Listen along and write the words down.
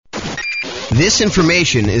This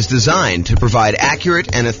information is designed to provide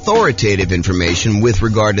accurate and authoritative information with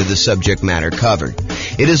regard to the subject matter covered.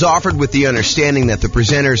 It is offered with the understanding that the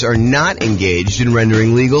presenters are not engaged in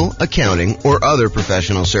rendering legal, accounting, or other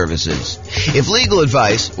professional services. If legal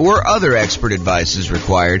advice or other expert advice is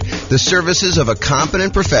required, the services of a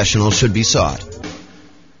competent professional should be sought.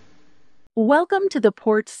 Welcome to the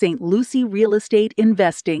Port St. Lucie Real Estate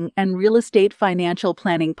Investing and Real Estate Financial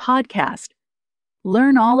Planning Podcast.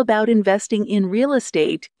 Learn all about investing in real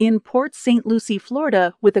estate in Port St. Lucie,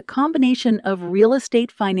 Florida, with a combination of real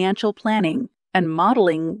estate financial planning and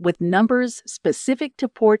modeling with numbers specific to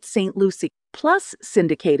Port St. Lucie, plus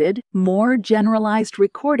syndicated, more generalized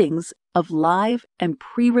recordings of live and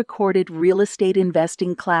pre-recorded real estate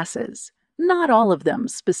investing classes, not all of them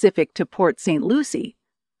specific to Port St. Lucie.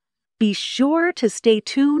 Be sure to stay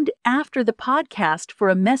tuned after the podcast for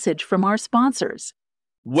a message from our sponsors.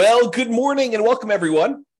 Well, good morning and welcome,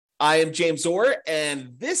 everyone. I am James Orr,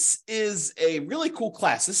 and this is a really cool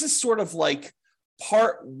class. This is sort of like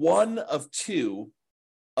part one of two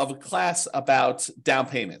of a class about down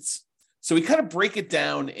payments. So we kind of break it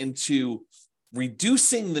down into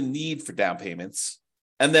reducing the need for down payments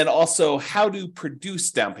and then also how to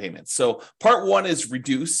produce down payments. So part one is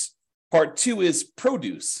reduce, part two is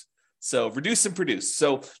produce. So reduce and produce.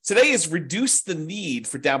 So today is reduce the need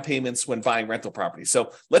for down payments when buying rental property.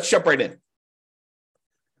 So let's jump right in.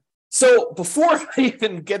 So before I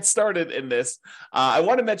even get started in this, I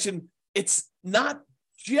want to mention it's not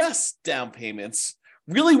just down payments.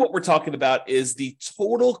 Really what we're talking about is the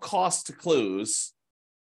total cost to close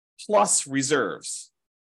plus reserves.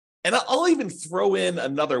 And I'll even throw in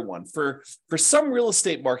another one. For some real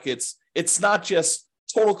estate markets, it's not just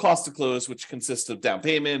total cost to close, which consists of down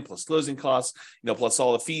payment plus closing costs, plus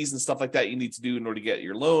all the fees and stuff like that you need to do in order to get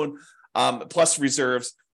your loan, plus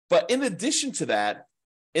reserves. But in addition to that,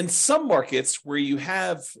 in some markets where you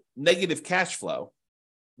have negative cash flow,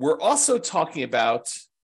 we're also talking about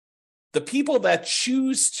the people that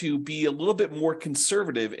choose to be a little bit more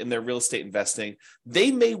conservative in their real estate investing.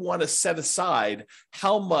 They may want to set aside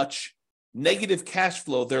how much negative cash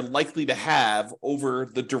flow they're likely to have over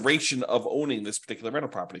the duration of owning this particular rental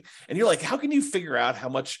property. And you're like, how can you figure out how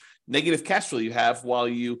much negative cash flow you have while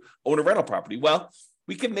you own a rental property? Well,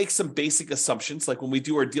 we can make some basic assumptions. Like when we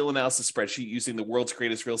do our deal analysis spreadsheet using the world's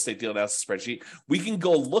greatest real estate deal analysis spreadsheet, we can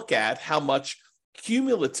go look at how much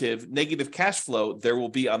cumulative negative cash flow there will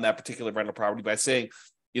be on that particular rental property by saying,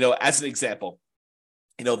 as an example,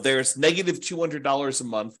 there's negative $200 a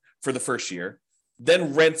month for the first year.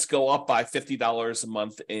 Then rents go up by $50 a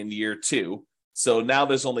month in year two. So now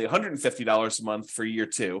there's only $150 a month for year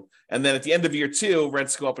two. And then at the end of year two,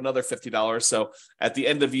 rents go up another $50. So at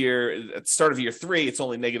the start of year three, it's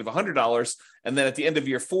only negative $100. And then at the end of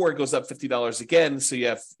year four, it goes up $50 again. So you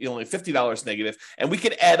have only $50 negative. And we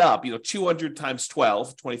could add up, 200 times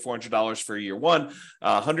 12, $2,400 for year one,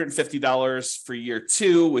 $150 for year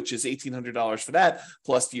two, which is $1,800 for that.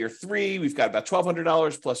 Plus year three, we've got about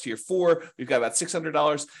 $1,200. Plus year four, we've got about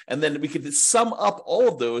 $600. And then we could sum up all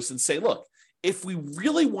of those and say, look, if we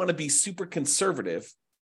really want to be super conservative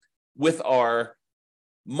with our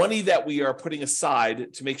money that we are putting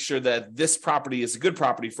aside to make sure that this property is a good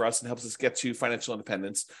property for us and helps us get to financial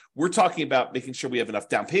independence, we're talking about making sure we have enough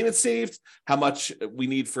down payment saved, how much we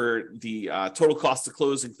need for the total cost to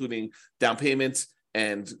close, including down payments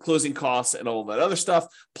and closing costs and all that other stuff,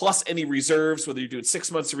 plus any reserves, whether you're doing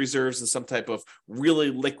 6 months of reserves in some type of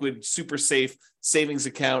really liquid, super safe savings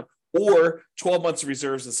account, or 12 months of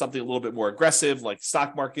reserves in something a little bit more aggressive, like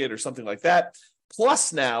stock market or something like that.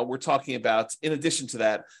 Plus now we're talking about, in addition to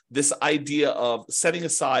that, this idea of setting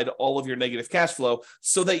aside all of your negative cash flow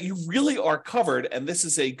so that you really are covered. And this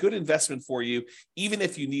is a good investment for you, even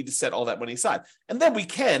if you need to set all that money aside. And then we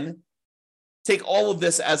can take all of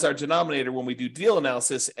this as our denominator when we do deal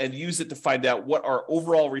analysis and use it to find out what our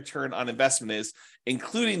overall return on investment is,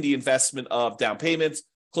 including the investment of down payments,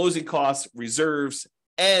 closing costs, reserves,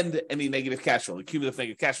 and any negative cash flow, the cumulative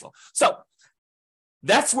negative cash flow. So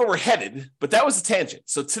that's where we're headed, but that was a tangent.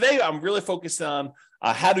 So today I'm really focused on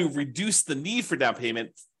how to reduce the need for down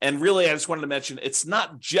payment. And really, I just wanted to mention, it's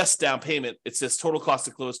not just down payment. It's this total cost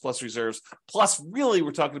to close plus reserves. Plus, really,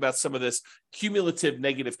 we're talking about some of this cumulative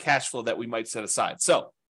negative cash flow that we might set aside.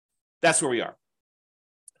 So that's where we are.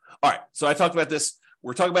 All right, so I talked about this.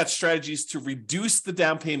 We're talking about strategies to reduce the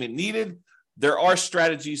down payment needed. There are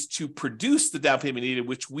strategies to produce the down payment needed,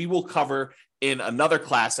 which we will cover in another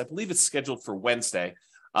class. I believe it's scheduled for Wednesday.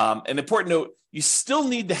 An important note, you still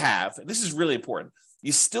need to have, and this is really important,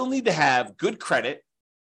 you still need to have good credit,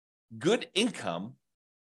 good income,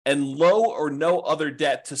 and low or no other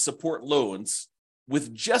debt to support loans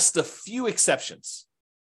with just a few exceptions.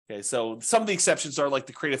 Okay, so some of the exceptions are like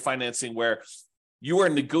the creative financing where you are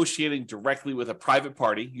negotiating directly with a private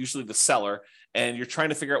party, usually the seller, and you're trying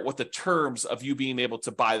to figure out what the terms of you being able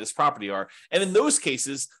to buy this property are. And in those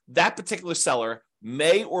cases, that particular seller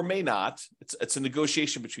may or may not, it's a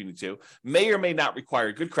negotiation between the two, may or may not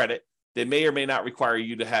require good credit. They may or may not require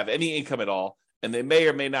you to have any income at all. And they may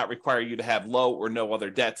or may not require you to have low or no other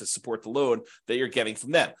debt to support the loan that you're getting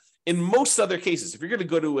from them. In most other cases, if you're going to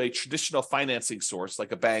go to a traditional financing source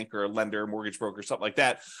like a bank or a lender, mortgage broker, something like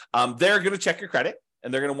that, they're going to check your credit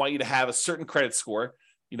and they're going to want you to have a certain credit score,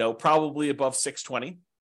 probably above 620.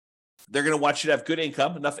 They're going to want you to have good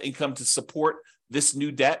income, enough income to support this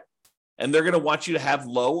new debt, and they're going to want you to have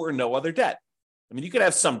low or no other debt. I mean, you could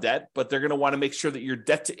have some debt, but they're going to want to make sure that your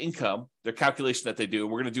debt to income, their calculation that they do,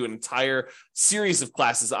 and we're going to do an entire series of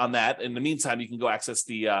classes on that. In the meantime, you can go access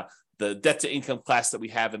the debt to income class that we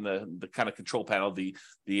have in the kind of control panel, the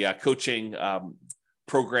coaching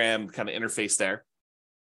program kind of interface there.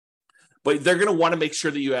 But they're going to want to make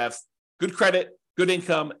sure that you have good credit, good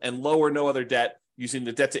income, and low or no other debt using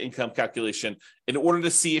the debt to income calculation in order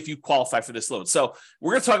to see if you qualify for this loan. So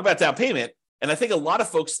we're going to talk about down payment. And I think a lot of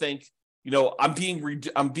folks think, I'm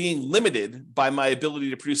being limited by my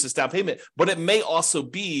ability to produce this down payment, but it may also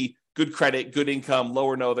be good credit, good income, low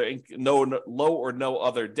or no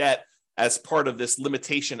other debt as part of this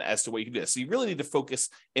limitation as to what you can do. So you really need to focus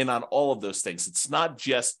in on all of those things. It's not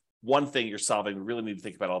just one thing you're solving. We really need to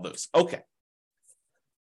think about all those. Okay.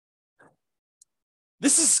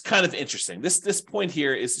 This is kind of interesting. This point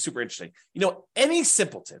here is super interesting. Any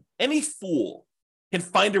simpleton, any fool can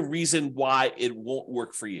find a reason why it won't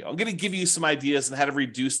work for you. I'm going to give you some ideas on how to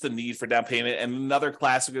reduce the need for down payment. And in another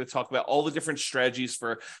class, we're going to talk about all the different strategies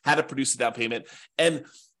for how to produce a down payment. And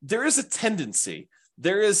there is a tendency,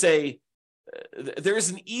 there is an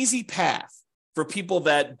easy path for people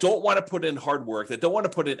that don't want to put in hard work, that don't want to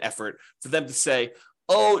put in effort, for them to say,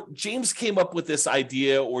 oh, James came up with this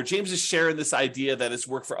idea, or James is sharing this idea that has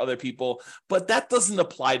worked for other people, but that doesn't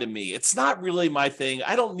apply to me. It's not really my thing.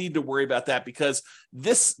 I don't need to worry about that because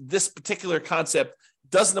this particular concept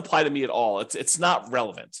doesn't apply to me at all. It's not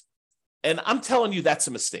relevant. And I'm telling you, that's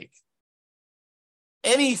a mistake.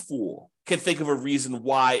 Any fool can think of a reason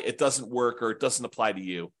why it doesn't work or it doesn't apply to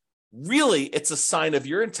you. Really, it's a sign of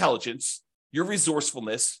your intelligence, your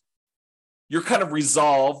resourcefulness, your kind of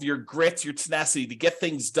resolve, your grit, your tenacity to get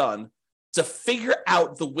things done, to figure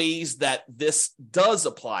out the ways that this does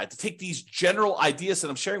apply, to take these general ideas that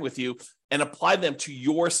I'm sharing with you and apply them to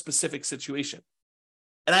your specific situation.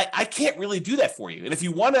 And I can't really do that for you. And if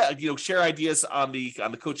you want to, share ideas on the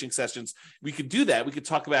coaching sessions, we could do that. We could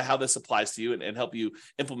talk about how this applies to you and help you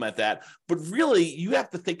implement that. But really, you have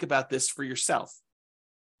to think about this for yourself.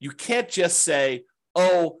 You can't just say,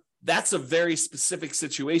 oh, that's a very specific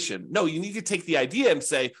situation. No, you need to take the idea and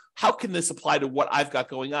say, how can this apply to what I've got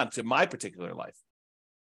going on, to my particular life?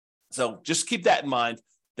 So just keep that in mind,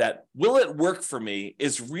 that will it work for me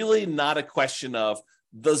is really not a question of,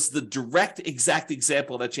 does the direct exact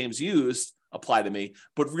example that James used apply to me,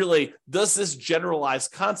 but really, does this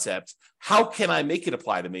generalized concept, how can I make it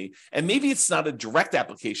apply to me? And maybe it's not a direct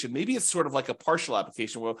application. Maybe it's sort of like a partial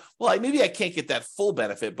application where, maybe I can't get that full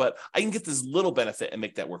benefit, but I can get this little benefit and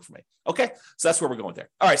make that work for me. Okay, so that's where we're going there.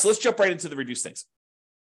 All right, so let's jump right into the reduce things.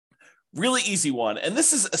 Really easy one. And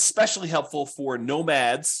this is especially helpful for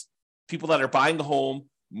nomads, people that are buying a home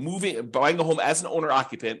as an owner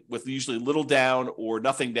occupant with usually little down or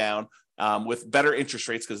nothing down, with better interest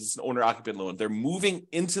rates because it's an owner occupant loan. They're moving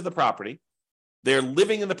into the property. They're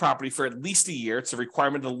living in the property for at least a year. It's a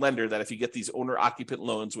requirement of the lender that if you get these owner occupant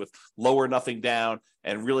loans with low or nothing down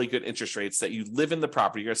and really good interest rates, that you live in the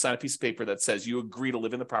property. You're going to sign a piece of paper that says you agree to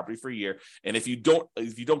live in the property for a year. And if you don't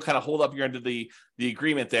kind of hold up your end of the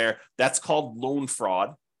agreement there, that's called loan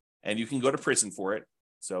fraud, and you can go to prison for it.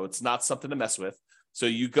 So it's not something to mess with. So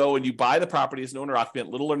you go and you buy the property as an owner occupant,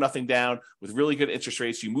 little or nothing down with really good interest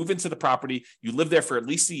rates. You move into the property, you live there for at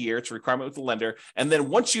least a year. It's a requirement with the lender. And then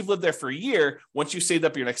once you've lived there for a year, once you've saved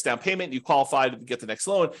up your next down payment, you qualify to get the next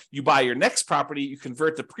loan, you buy your next property, you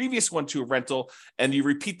convert the previous one to a rental, and you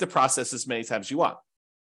repeat the process as many times as you want.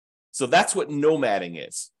 So that's what nomading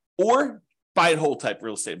is, or buy and hold type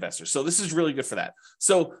real estate investor. So this is really good for that.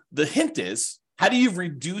 So the hint is, how do you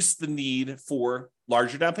reduce the need for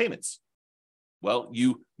larger down payments? Well,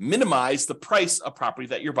 you minimize the price of property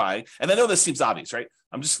that you're buying. And I know this seems obvious, right?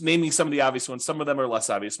 I'm just naming some of the obvious ones. Some of them are less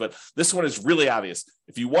obvious, but this one is really obvious.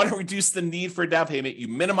 If you want to reduce the need for a down payment, you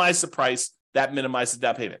minimize the price. That minimizes the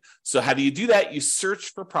down payment. So how do you do that? You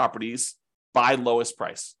search for properties by lowest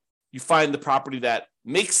price. You find the property that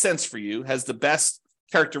makes sense for you, has the best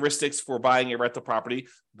characteristics for buying a rental property: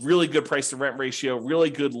 really good price to rent ratio, really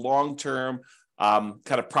good long-term kind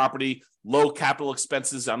of property, low capital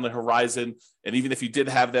expenses on the horizon. And even if you did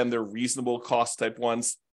have them, they're reasonable cost type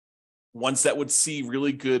ones that would see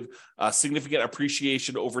really good, significant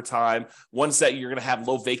appreciation over time, ones that you're going to have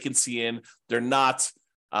low vacancy in. They're not,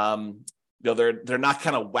 they're not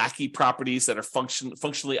kind of wacky properties that are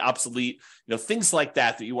functionally obsolete, things like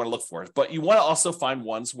that you want to look for. But you want to also find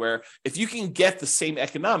ones where if you can get the same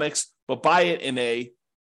economics, but buy it in a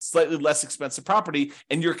slightly less expensive property,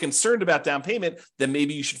 and you're concerned about down payment, then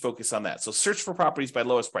maybe you should focus on that. So search for properties by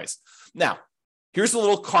lowest price. Now, here's a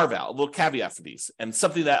little carve out, a little caveat for these, and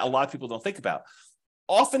something that a lot of people don't think about.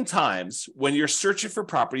 Oftentimes, when you're searching for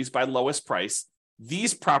properties by lowest price,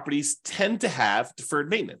 these properties tend to have deferred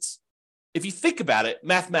maintenance. If you think about it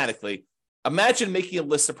mathematically, imagine making a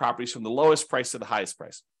list of properties from the lowest price to the highest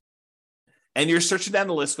price. And you're searching down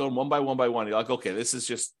the list, going one by one by one. You're like, okay, this is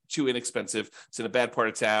just too inexpensive. It's in a bad part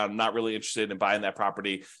of town. I'm not really interested in buying that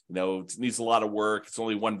property. It needs a lot of work. It's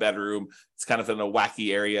only one bedroom. It's kind of in a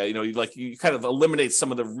wacky area. You kind of eliminate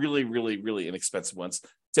some of the really, really, really inexpensive ones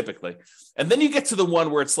typically. And then you get to the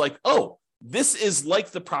one where it's like, oh, this is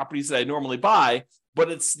like the properties that I normally buy,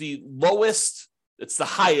 but it's the lowest. It's the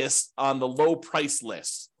highest on the low price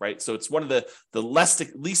list, right? So it's one of the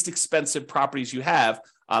least expensive properties you have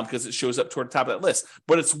because it shows up toward the top of that list,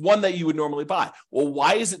 but it's one that you would normally buy. Well,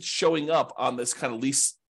 why is it showing up on this kind of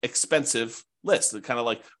least expensive list, kind of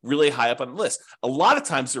like really high up on the list? A lot of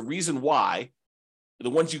times the reason why the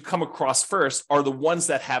ones you come across first are the ones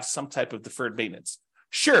that have some type of deferred maintenance.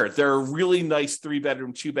 Sure, they're a really nice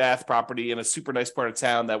 3-bedroom, 2-bath property in a super nice part of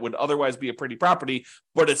town that would otherwise be a pretty property,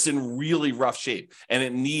 but it's in really rough shape and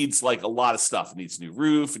it needs like a lot of stuff. It needs new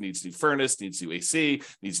roof, it needs new furnace, it needs new AC, it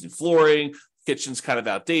needs new flooring, kitchen's kind of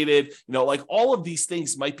outdated. Like all of these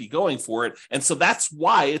things might be going for it. And so that's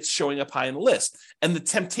why it's showing up high on the list. And the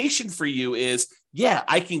temptation for you is, yeah,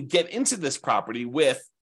 I can get into this property with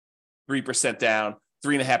 3% down,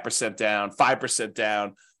 3.5% down, 5%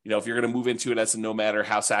 down. If you're going to move into it as a nomad or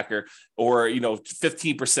house hacker, or,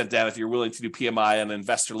 15% down if you're willing to do PMI on an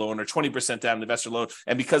investor loan, or 20% down an investor loan.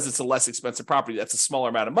 And because it's a less expensive property, that's a smaller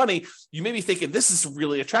amount of money. You may be thinking, this is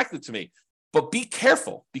really attractive to me. But be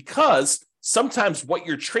careful, because sometimes what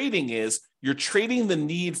you're trading the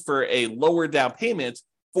need for a lower down payment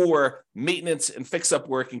for maintenance and fix-up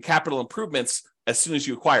work and capital improvements as soon as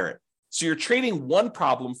you acquire it. So you're trading one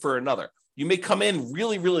problem for another. You may come in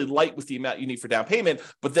really, really light with the amount you need for down payment,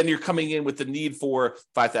 but then you're coming in with the need for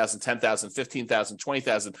 $5,000, $10,000, $15,000,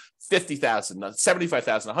 $20,000, $50,000,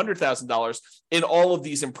 $75,000, $100,000 in all of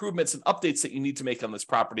these improvements and updates that you need to make on this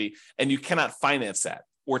property, and you cannot finance that,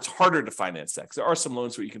 or it's harder to finance that, because there are some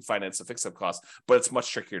loans where you can finance the fix-up cost, but it's much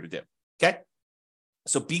trickier to do. Okay?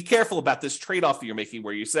 So be careful about this trade-off that you're making,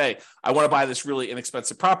 where you say, I want to buy this really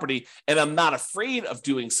inexpensive property, and I'm not afraid of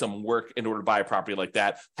doing some work in order to buy a property like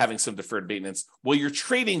that, having some deferred maintenance. Well, you're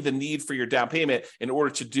trading the need for your down payment in order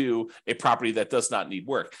to do a property that does not need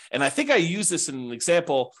work. And I think I used this in an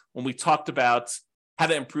example when we talked about how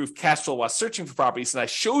to improve cash flow while searching for properties. And I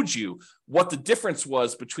showed you what the difference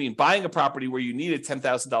was between buying a property where you needed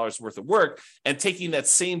 $10,000 worth of work and taking that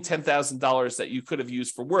same $10,000 that you could have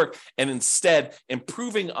used for work and instead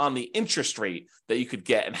improving on the interest rate that you could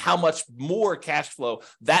get, and how much more cash flow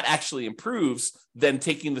that actually improves than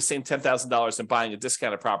taking the same $10,000 and buying a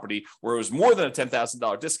discounted property where it was more than a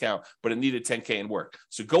 $10,000 discount, but it needed $10K in work.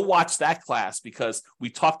 So go watch that class, because we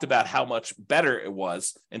talked about how much better it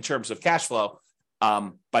was in terms of cash flow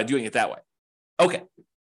by doing it that way. Okay.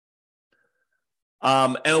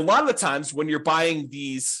 And a lot of the times when you're buying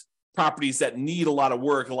these properties that need a lot of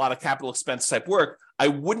work, a lot of capital expense type work, I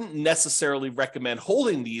wouldn't necessarily recommend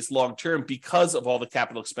holding these long-term because of all the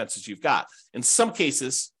capital expenses you've got. In some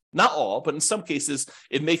cases, not all, but in some cases,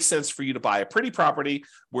 it makes sense for you to buy a pretty property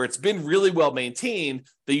where it's been really well maintained,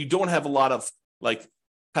 that you don't have a lot of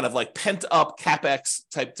kind of pent up CapEx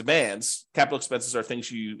type demands. Capital expenses are things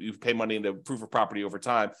you pay money to improve a property over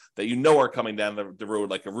time that are coming down the road,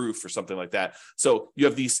 like a roof or something like that. So you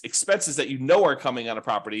have these expenses that are coming on a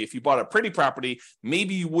property. If you bought a pretty property,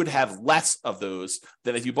 maybe you would have less of those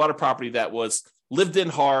than if you bought a property that was lived in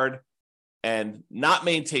hard and not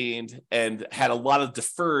maintained and had a lot of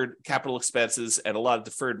deferred capital expenses and a lot of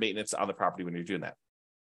deferred maintenance on the property when you're doing that.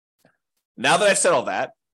 Now that I've said all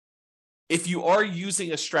that, if you are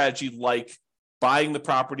using a strategy like buying the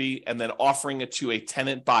property and then offering it to a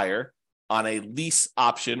tenant buyer on a lease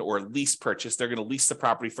option or lease purchase. They're going to lease the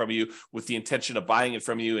property from you with the intention of buying it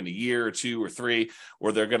from you in a year or 2 or 3,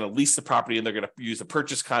 or they're going to lease the property and they're going to use a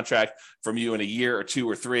purchase contract from you in a year or 2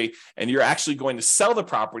 or 3, and you're actually going to sell the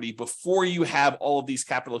property before you have all of these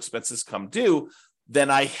capital expenses come due, then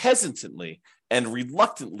I hesitantly and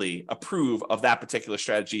reluctantly approve of that particular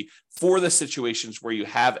strategy for the situations where you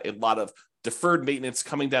have a lot of deferred maintenance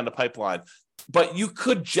coming down the pipeline. But you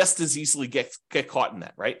could just as easily get caught in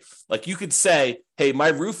that, right? Like you could say, hey, my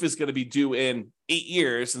roof is going to be due in 8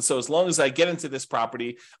 years. And so as long as I get into this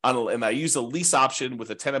property and I use a lease option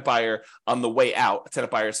with a tenant buyer on the way out, a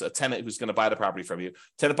tenant buyer is a tenant who's going to buy the property from you,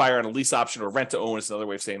 tenant buyer on a lease option or rent to own is another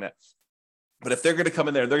way of saying that. But if they're going to come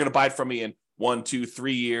in there, they're going to buy it from me in 1, 2,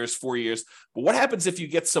 3 years, 4 years. But what happens if you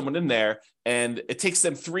get someone in there and it takes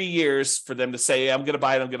them 3 years for them to say, I'm going to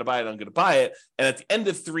buy it, I'm going to buy it, I'm going to buy it. And at the end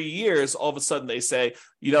of 3 years, all of a sudden they say,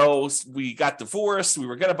 you know, we got divorced. We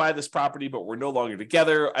were going to buy this property, but we're no longer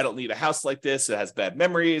together. I don't need a house like this. It has bad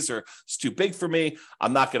memories or it's too big for me.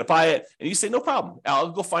 I'm not going to buy it. And you say, no problem. I'll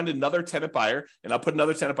go find another tenant buyer and I'll put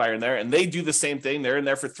another tenant buyer in there. And they do the same thing. They're in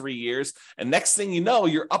there for 3 years. And next thing you know,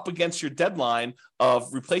 you're up against your deadline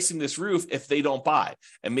of replacing this roof if they don't buy.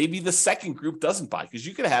 And maybe the second group doesn't buy because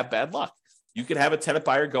you could have bad luck. You could have a tenant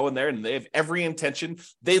buyer go in there and they have every intention.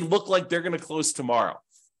 They look like they're going to close tomorrow,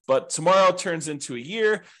 but tomorrow turns into a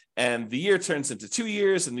year and the year turns into 2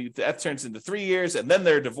 years and that turns into 3 years. And then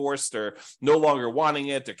they're divorced or no longer wanting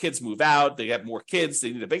it. Their kids move out. They have more kids.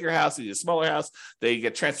 They need a bigger house. They need a smaller house. They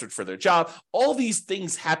get transferred for their job. All these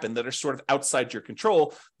things happen that are sort of outside your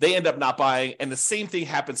control. They end up not buying. And the same thing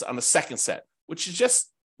happens on the second set, which is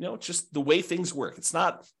just, you know, just the way things work. It's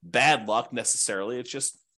not bad luck necessarily. It's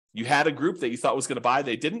just, you had a group that you thought was going to buy,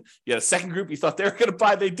 they didn't. You had a second group you thought they were going to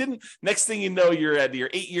buy, they didn't. Next thing you know, you're at your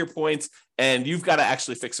 8-year point and you've got to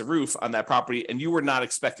actually fix a roof on that property. And you were not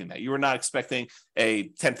expecting that. You were not expecting a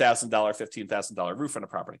 $10,000, $15,000 roof on a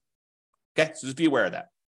property. Okay, so just be aware of that.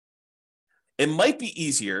 It might be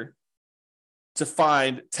easier to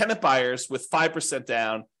find tenant buyers with 5%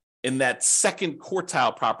 down in that second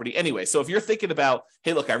quartile property anyway. So if you're thinking about,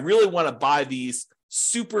 hey, look, I really want to buy these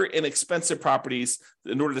super inexpensive properties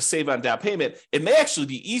in order to save on down payment, it may actually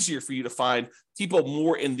be easier for you to find people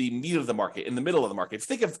more in the meat of the market, in the middle of the market. If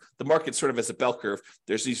you think of the market sort of as a bell curve,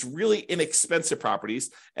 there's these really inexpensive properties,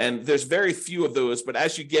 and there's very few of those. But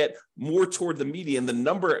as you get more toward the median, the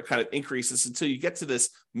number kind of increases until you get to this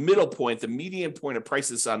middle point, the median point of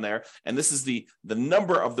prices on there. And this is the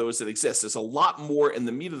number of those that exist. There's a lot more in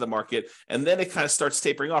the meat of the market. And then it kind of starts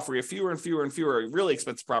tapering off where you have fewer and fewer and fewer really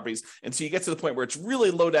expensive properties. And so you get to the point where it's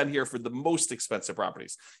really low down here for the most expensive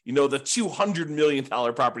properties. You know, the $200 million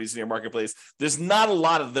properties in your marketplace, there's not a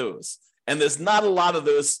lot of those. And there's not a lot of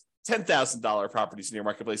those $10,000 properties in your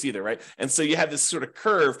marketplace either, right? And so you have this sort of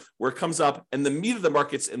curve where it comes up and the meat of the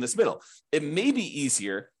market's in this middle. It may be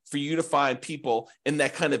easier for you to find people in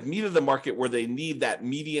that kind of meat of the market where they need that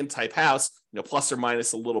median type house, you know, plus or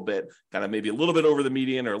minus a little bit, kind of maybe a little bit over the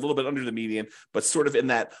median or a little bit under the median, but sort of in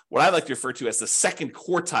that, what I like to refer to as the second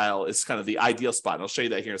quartile is kind of the ideal spot. And I'll show you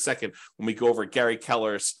that here in a second when we go over Gary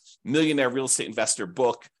Keller's Millionaire Real Estate Investor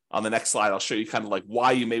book. On the next slide, I'll show you kind of like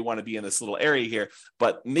why you may want to be in this little area here,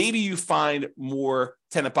 but maybe you find more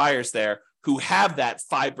tenant buyers there who have that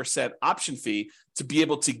 5% option fee to be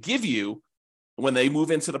able to give you when they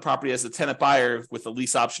move into the property as a tenant buyer with a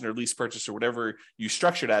lease option or lease purchase or whatever you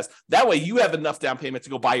structured as. That way you have enough down payment to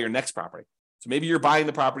go buy your next property. So maybe you're buying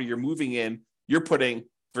the property, you're moving in, you're putting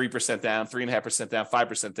 3% down, 3.5% down,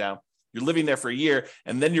 5% down. You're living there for a year,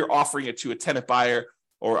 and then you're offering it to a tenant buyer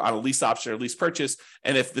or on a lease option or lease purchase.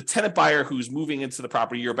 And if the tenant buyer who's moving into the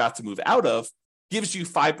property you're about to move out of gives you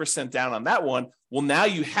 5% down on that one, well, now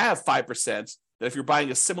you have 5% that if you're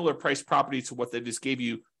buying a similar price property to what they just gave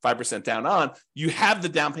you 5% down on, you have the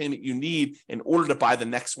down payment you need in order to buy the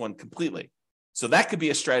next one completely. So that could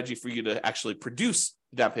be a strategy for you to actually produce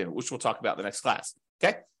the down payment, which we'll talk about in the next class.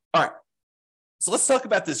 Okay. All right. So let's talk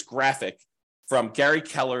about this graphic from Gary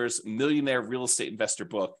Keller's Millionaire Real Estate Investor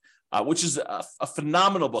book. Which is a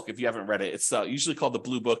phenomenal book if you haven't read it. It's usually called the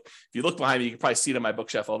Blue Book. If you look behind me, you can probably see it on my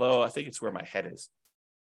bookshelf, although I think it's where my head is.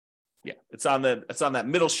 Yeah, it's on that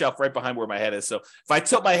middle shelf right behind where my head is. So if I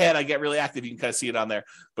tilt my head, I get really active. You can kind of see it on there.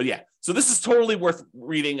 But yeah, so this is totally worth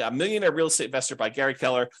reading. Millionaire Real Estate Investor by Gary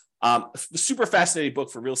Keller. Super fascinating book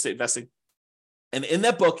for real estate investing. And in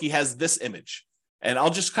that book, he has this image. And I'll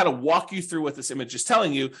just kind of walk you through what this image is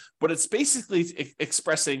telling you. But it's basically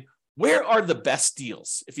expressing where are the best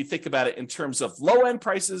deals? If you think about it in terms of low-end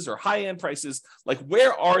prices or high-end prices, like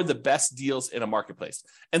where are the best deals in a marketplace?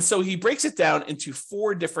 And so he breaks it down into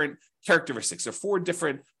 4 different characteristics or 4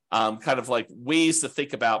 different kind of like ways to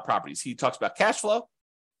think about properties. He talks about cash flow,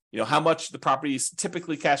 how much the properties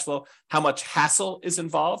typically cash flow, how much hassle is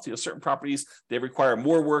involved. Certain properties, they require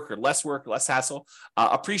more work, less hassle.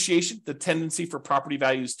 Appreciation, the tendency for property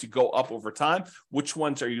values to go up over time. Which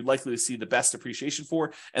ones are you likely to see the best appreciation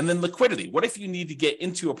for? And then liquidity. What if you need to get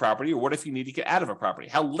into a property, or what if you need to get out of a property?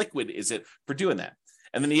 How liquid is it for doing that?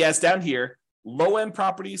 And then he has down here, low-end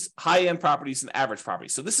properties, high-end properties, and average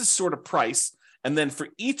properties. So this is sort of price. And then for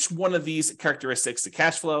each one of these characteristics, the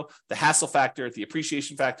cash flow, the hassle factor, the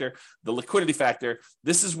appreciation factor, the liquidity factor,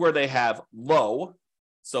 this is where they have low.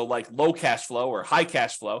 So like low cash flow or high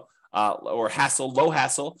cash flow, or hassle, low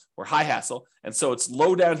hassle or high hassle. And so it's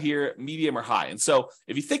low down here, medium or high. And so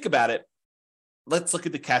if you think about it, let's look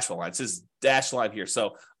at the cash flow line. It says dash line here.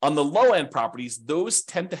 So on the low end properties, those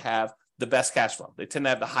tend to have the best cash flow. They tend to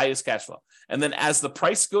have the highest cash flow. And then as the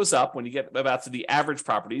price goes up, when you get about to the average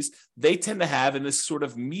properties, they tend to have in this sort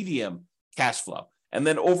of medium cash flow. And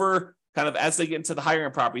then over kind of as they get into the higher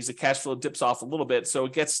end properties, the cash flow dips off a little bit. So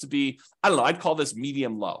it gets to be, I'd call this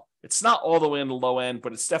medium low. It's not all the way in the low end,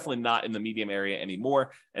 but it's definitely not in the medium area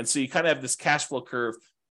anymore. And so you kind of have this cash flow curve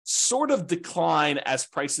sort of decline as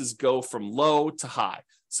prices go from low to high.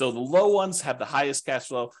 So the low ones have the highest cash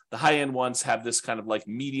flow. The high end ones have this kind of like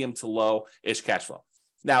medium to low-ish cash flow.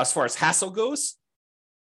 Now, as far as hassle goes,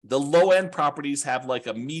 the low end properties have like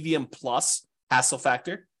a medium plus hassle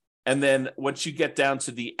factor. And then once you get down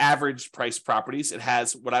to the average price properties, it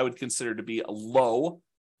has what I would consider to be a low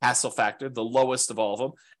hassle factor, the lowest of all of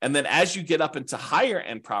them. And then as you get up into higher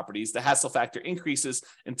end properties, the hassle factor increases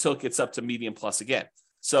until it gets up to medium plus again.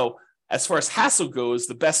 So as far as hassle goes,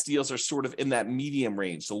 the best deals are sort of in that medium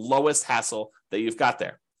range, the lowest hassle that you've got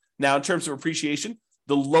there. Now, in terms of appreciation,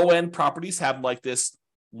 the low-end properties have like this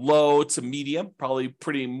low to medium, probably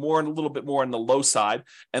a little bit more on the low side.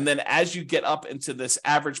 And then as you get up into this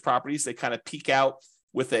average properties, they kind of peak out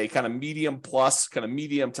with a kind of medium plus, kind of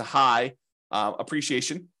medium to high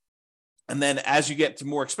appreciation. And then as you get to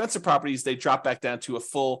more expensive properties, they drop back down to a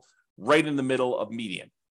full right in the middle of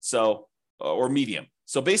median. So, or medium.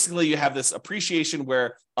 So basically you have this appreciation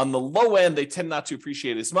where on the low end, they tend not to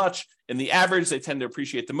appreciate as much. In the average, they tend to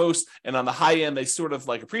appreciate the most. And on the high end, they sort of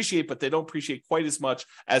like appreciate, but they don't appreciate quite as much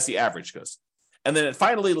as the average goes. And then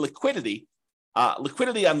finally, liquidity.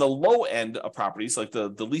 Liquidity on the low end of properties, like the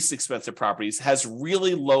least expensive properties, has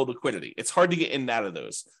really low liquidity. It's hard to get in and out of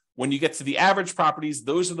those. When you get to the average properties,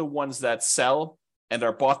 those are the ones that sell and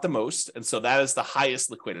are bought the most. And so that is the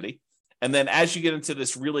highest liquidity. And then as you get into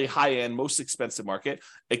this really high end, most expensive market,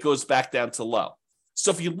 it goes back down to low.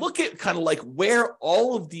 So if you look at kind of like where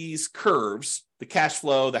all of these curves, the cash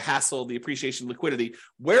flow, the hassle, the appreciation, liquidity,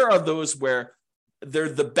 where are those where they're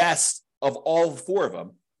the best of all four of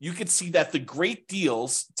them? You can see that the great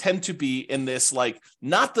deals tend to be in this, like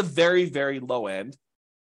not the very, very low end,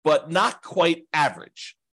 but not quite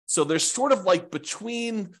average. So there's sort of like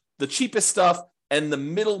between the cheapest stuff and the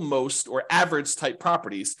middlemost or average type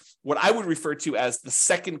properties, what I would refer to as the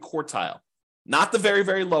second quartile, not the very,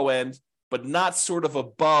 very low end, but not sort of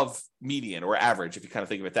above median or average, if you kind of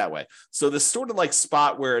think of it that way. So this sort of like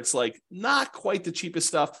spot where it's like not quite the cheapest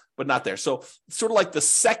stuff, but not there. So sort of like the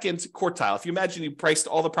second quartile. If you imagine you priced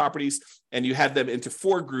all the properties and you had them into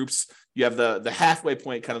four groups, you have the halfway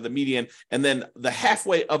point, kind of the median, and then the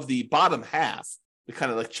halfway of the bottom half, the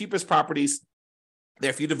kind of like cheapest properties. There,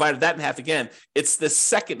 if you divided that in half again, it's the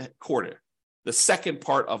second quarter. The second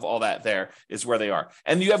part of all that there is where they are.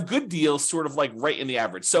 And you have good deals sort of like right in the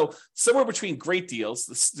average. So somewhere between great deals,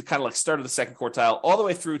 this is kind of like start of the second quartile, all the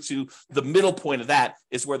way through to the middle point of that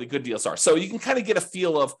is where the good deals are. So you can kind of get a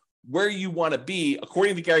feel of where you want to be,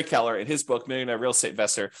 according to Gary Keller in his book, Millionaire Real Estate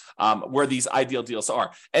Investor, where these ideal deals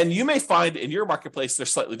are. And you may find in your marketplace, they're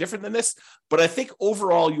slightly different than this, but I think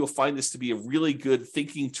overall, you'll find this to be a really good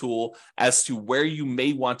thinking tool as to where you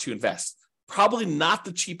may want to invest. Probably not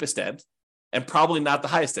the cheapest end, and probably not the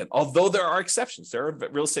highest end, although there are exceptions. There are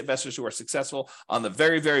real estate investors who are successful on the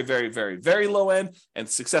very, very, very, very, very low end and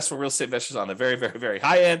successful real estate investors on the very, very, very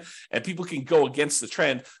high end, and people can go against the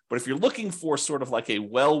trend. But if you're looking for sort of like a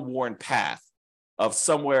well-worn path of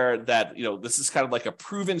somewhere that, this is kind of like a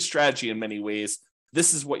proven strategy in many ways,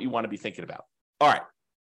 this is what you want to be thinking about. All right.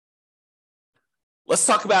 Let's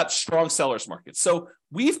talk about strong sellers market. So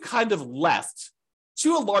we've kind of left,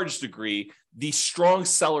 to a large degree, the strong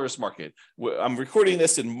sellers market. I'm recording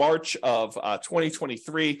this in March of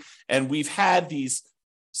 2023, and we've had these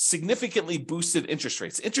significantly boosted interest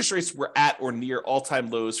rates. Interest rates were at or near all-time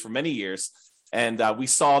lows for many years, And we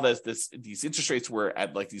saw that these interest rates were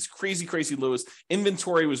at like these crazy, crazy lows.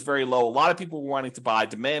 Inventory was very low. A lot of people were wanting to buy.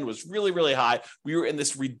 Demand was really, really high. We were in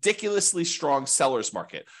this ridiculously strong seller's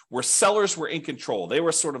market where sellers were in control. They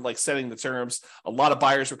were sort of like setting the terms. A lot of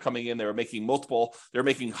buyers were coming in. They were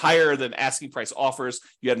making higher than asking price offers.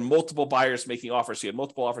 You had multiple buyers making offers. You had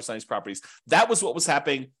multiple offers on these properties. That was what was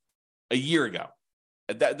happening a year ago.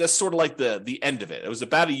 That's sort of like the end of it. It was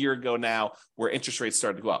about a year ago now where interest rates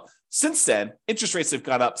started to go up. Since then, interest rates have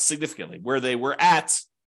gone up significantly, where they were at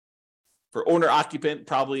for owner occupant,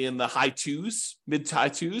 probably in the high twos, mid to high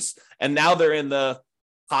twos, and now they're in the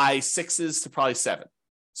high sixes to probably 7.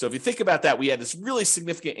 So if you think about that, we had this really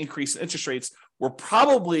significant increase in interest rates. We're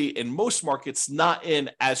probably in most markets not in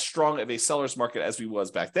as strong of a seller's market as we was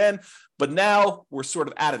back then, but now we're sort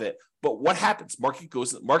of out of it. But what happens?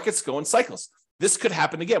 Markets go in cycles. This could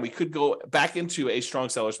happen again. We could go back into a strong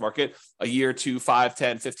seller's market a year, 2, 5,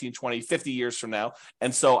 10, 15, 20, 50 years from now.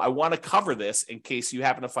 And so I want to cover this in case you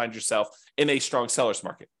happen to find yourself in a strong seller's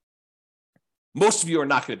market. Most of you are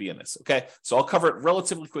not going to be in this, okay? So I'll cover it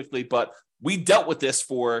relatively quickly, but we dealt with this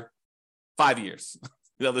for 5 years.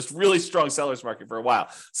 This really strong seller's market for a while.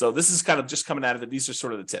 So this is kind of just coming out of it. These are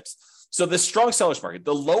sort of the tips. So this strong seller's market,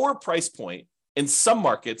 the lower price point in some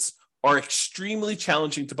markets are extremely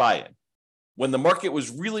challenging to buy in. When the market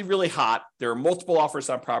was really, really hot, there were multiple offers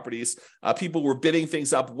on properties. People were bidding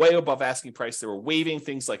things up way above asking price. They were waiving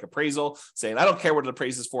things like appraisal, saying, I don't care what it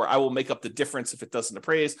appraises for. I will make up the difference if it doesn't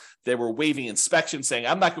appraise. They were waiving inspection, saying,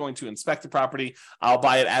 I'm not going to inspect the property. I'll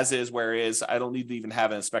buy it as is, where it is. I don't need to even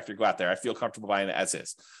have an inspector go out there. I feel comfortable buying it as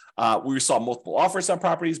is. We saw multiple offers on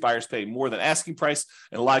properties, buyers paying more than asking price,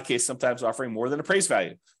 in a lot of cases, sometimes offering more than appraised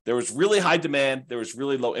value. There was really high demand. There was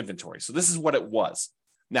really low inventory. So this is what it was.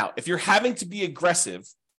 Now, if you're having to be aggressive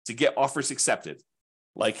to get offers accepted,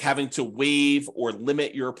 like having to waive or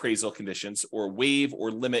limit your appraisal conditions or waive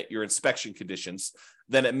or limit your inspection conditions,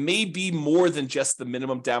 then it may be more than just the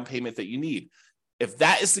minimum down payment that you need. If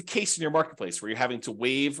that is the case in your marketplace where you're having to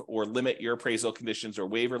waive or limit your appraisal conditions or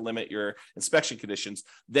waive or limit your inspection conditions,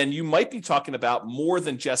 then you might be talking about more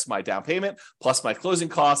than just my down payment, plus my closing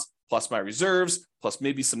costs, plus my reserves, plus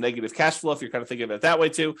maybe some negative cash flow if you're kind of thinking of it that way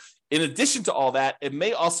too. In addition to all that, it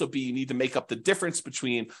may also be you need to make up the difference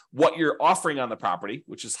between what you're offering on the property,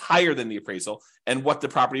 which is higher than the appraisal, and what the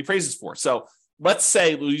property appraises for. So let's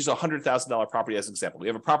say we'll use a $100,000 property as an example. We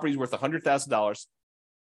have a property worth $100,000.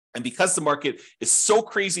 And because the market is so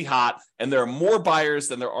crazy hot and there are more buyers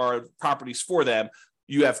than there are properties for them,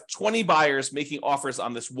 you have 20 buyers making offers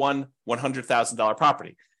on this one $100,000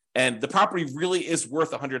 property. And the property really is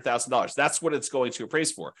worth $100,000. That's what it's going to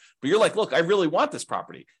appraise for. But you're like, look, I really want this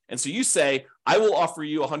property. And so you say, I will offer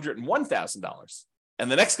you $101,000.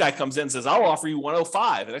 And the next guy comes in and says, I'll offer you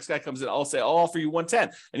 $105,000. The next guy comes in, I'll offer you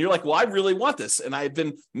 $110,000. And you're like, well, I really want this. And I've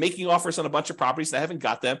been making offers on a bunch of properties and I haven't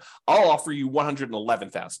got them. I'll offer you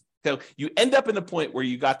 $111,000. So you end up in the point where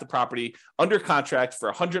you got the property under contract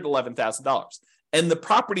for $111,000. And the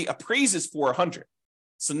property appraises for $100,000.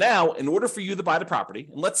 So now, in order for you to buy the property,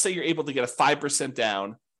 and let's say you're able to get a 5%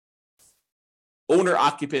 down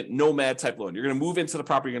owner-occupant nomad type loan. You're going to move into the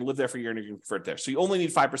property, you're going to live there for a year, and you're going to convert there. So you only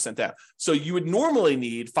need 5% down. So you would normally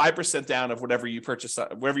need 5% down of whatever you purchased,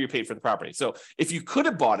 whatever you paid for the property. So if you could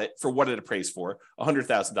have bought it for what it appraised for,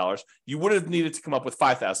 $100,000, you would have needed to come up with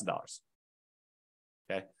 $5,000.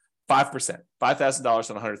 Okay, 5%,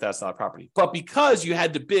 $5,000 on a $100,000 property. But because you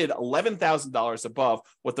had to bid $11,000 above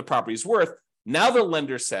what the property is worth, now the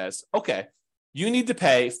lender says, okay, you need to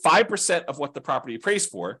pay 5% of what the property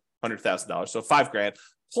appraised for, $100,000, so $5,000,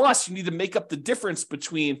 plus you need to make up the difference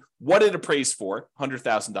between what it appraised for,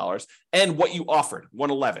 $100,000, and what you offered,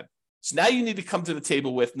 $111,000. So now you need to come to the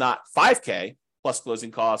table with not $5,000 plus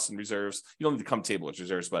closing costs and reserves. You don't need to come to the table with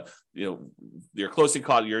reserves, but your closing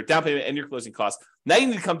cost, your down payment, and your closing costs. Now you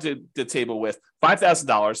need to come to the table with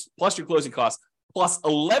 $5,000 plus your closing costs, plus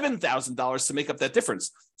 $11,000 to make up that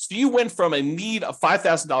difference. So you went from a need of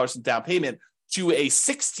 $5,000 in down payment to a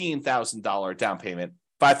 $16,000 down payment,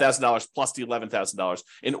 $5,000 plus the $11,000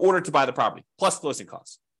 in order to buy the property, plus closing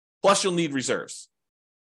costs. Plus you'll need reserves.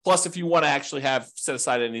 Plus if you want to actually have set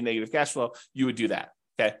aside any negative cash flow, you would do that,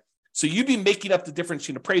 okay? So you'd be making up the difference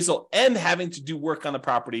between appraisal and having to do work on the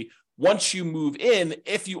property once you move in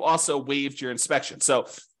if you also waived your inspection. So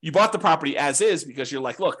you bought the property as is because you're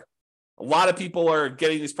like, look, a lot of people are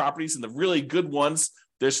getting these properties, and the really good ones,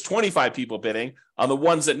 there's 25 people bidding. On the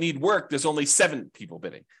ones that need work, there's only 7 people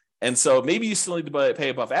bidding. And so maybe you still need to pay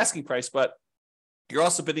above asking price, but you're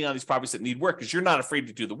also bidding on these properties that need work because you're not afraid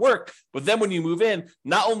to do the work. But then when you move in,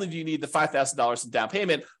 not only do you need the $5,000 in down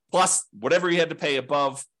payment, plus whatever you had to pay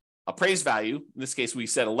above appraised value. In this case, we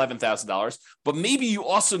said $11,000, but maybe you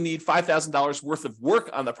also need $5,000 worth of work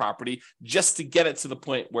on the property just to get it to the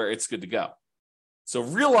point where it's good to go. So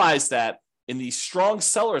realize that in these strong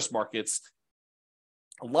sellers markets,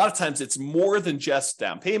 a lot of times it's more than just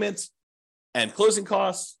down payments and closing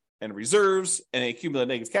costs and reserves and accumulated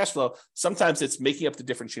negative cash flow. Sometimes it's making up the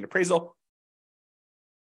difference between appraisal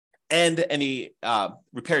and any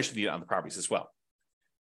repairs you need on the properties as well.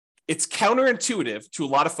 It's counterintuitive to a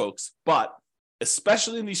lot of folks, but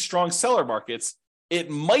especially in these strong seller markets, it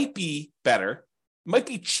might be better, might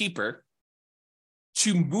be cheaper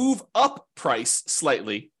to move up price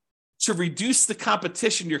slightly to reduce the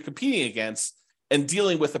competition you're competing against and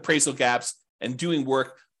dealing with appraisal gaps and doing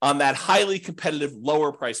work on that highly competitive,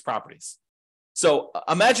 lower price properties. So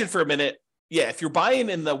imagine for a minute, if you're buying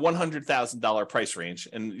in the $100,000 price range,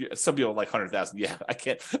 and some people are like 100,000, I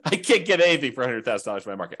can't get anything for $100,000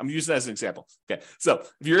 in my market. I'm using that as an example. Okay, so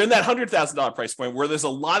if you're in that $100,000 price point where there's a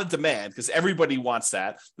lot of demand because everybody wants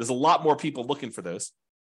that, there's a lot more people looking for those.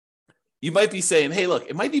 You might be saying, hey, look,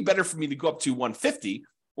 it might be better for me to go up to 150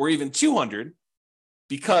 or even 200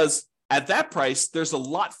 because at that price, there's a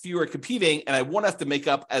lot fewer competing, and I won't have to make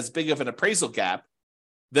up as big of an appraisal gap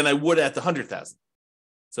than I would at the 100,000.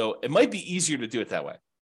 So it might be easier to do it that way.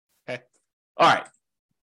 Okay. All right.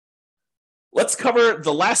 Let's cover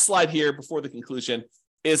the last slide here before the conclusion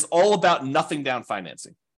is all about nothing down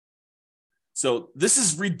financing. So this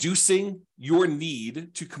is reducing your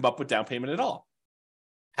need to come up with down payment at all.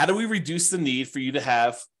 How do we reduce the need for you to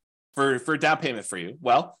have for down payment for you?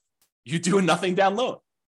 Well, you do a nothing down loan.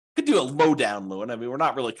 You could do a low down loan. I mean, we're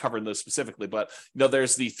not really covering those specifically, but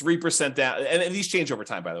there's the 3% down, and these change over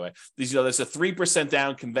time, by the way. There's a 3%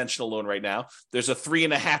 down conventional loan right now. There's a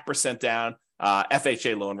 3.5% down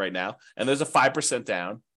FHA loan right now, and there's a 5%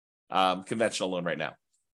 down conventional lown right now.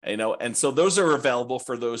 And so those are available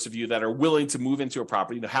for those of you that are willing to move into a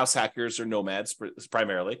property, house hackers or nomads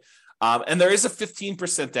primarily. And there is a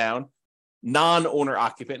 15% down non-owner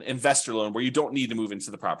occupant investor loan where you don't need to move into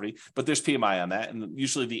the property, but there's PMI on that. And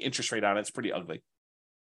usually the interest rate on it's pretty ugly.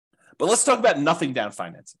 But let's talk about nothing down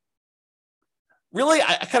financing. Really,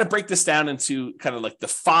 I kind of break this down into kind of like the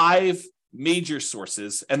 5 major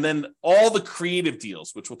sources and then all the creative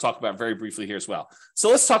deals, which we'll talk about very briefly here as well. So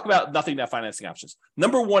let's talk about nothing down financing options.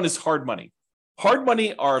 Number 1 is hard money. Hard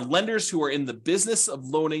money are lenders who are in the business of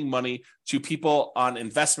loaning money to people on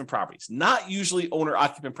investment properties, not usually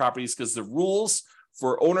owner-occupant properties, because the rules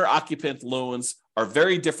for owner-occupant loans are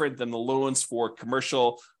very different than the loans for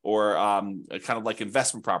commercial or kind of like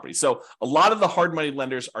investment properties. So a lot of the hard money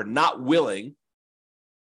lenders are not willing.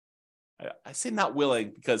 I say not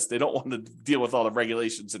willing because they don't want to deal with all the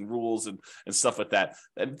regulations and rules and stuff like that.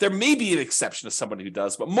 And there may be an exception to somebody who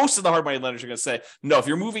does, but most of the hard money lenders are going to say, no, if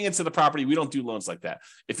you're moving into the property, we don't do loans like that.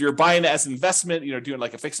 If you're buying it as an investment, doing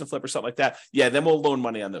like a fix and flip or something like that, then we'll loan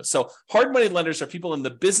money on those. So hard money lenders are people in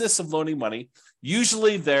the business of loaning money.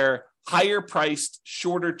 Usually they're higher priced,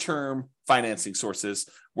 shorter term financing sources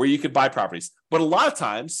where you could buy properties. But a lot of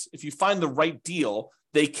times, if you find the right deal,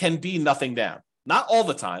 they can be nothing down. Not all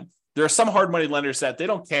the time. There are some hard money lenders that they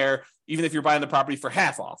don't care, even if you're buying the property for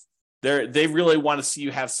half off. They really want to see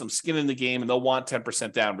you have some skin in the game, and they'll want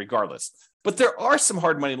 10% down regardless. But there are some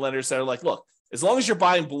hard money lenders that are like, look, as long as you're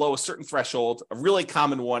buying below a certain threshold, a really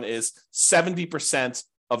common one is 70%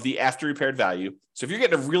 of the after repaired value. So if you're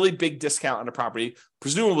getting a really big discount on a property,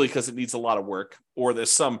 presumably because it needs a lot of work, or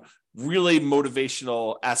there's some really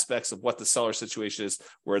motivational aspects of what the seller situation is,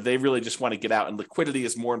 where they really just want to get out and liquidity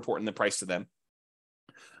is more important than price to them.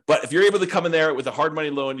 But if you're able to come in there with a hard money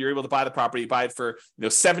loan, you're able to buy the property, buy it for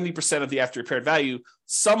 70% of the after repaired value.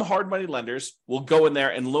 Some hard money lenders will go in there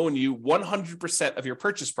and loan you 100% of your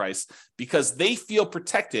purchase price because they feel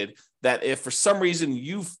protected that if for some reason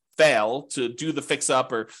you fail to do the fix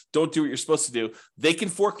up or don't do what you're supposed to do, they can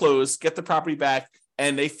foreclose, get the property back,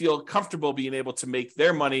 and they feel comfortable being able to make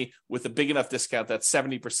their money with a big enough discount that's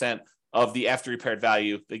 70% of the after repaired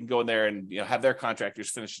value. They can go in there and have their contractors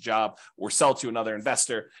finish the job or sell to another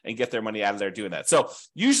investor and get their money out of there doing that. So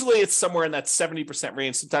usually it's somewhere in that 70%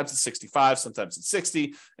 range. Sometimes it's 65, sometimes it's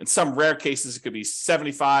 60. In some rare cases, it could be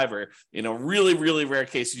 75, or really, really rare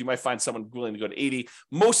cases, you might find someone willing to go to 80.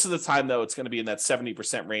 Most of the time, though, it's going to be in that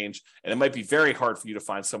 70% range, and it might be very hard for you to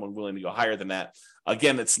find someone willing to go higher than that.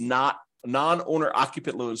 Again, it's not non-owner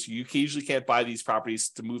occupant loans. You usually can't buy these properties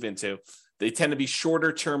to move into. They tend to be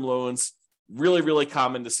shorter term loans, really, really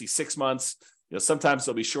common to see 6 months. Sometimes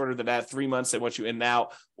they'll be shorter than that, 3 months. They want you in and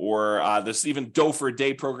out, or there's even dough for a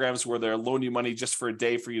day programs where they'll loan you money just for a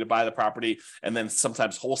day for you to buy the property, and then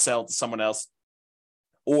sometimes wholesale to someone else.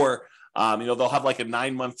 Or They'll have like a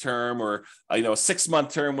 9-month term or a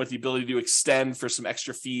 6-month term with the ability to extend for some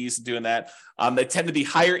extra fees and doing that. They tend to be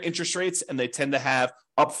higher interest rates, and they tend to have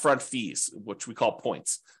upfront fees, which we call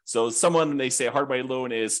points. So someone, they say a hard money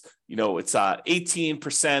loan is, it's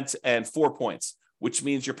 18% and 4 points, which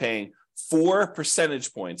means you're paying 4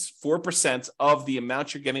 percentage points, 4% of the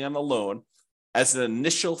amount you're getting on the loan as an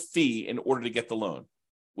initial fee in order to get the loan,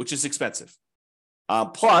 which is expensive.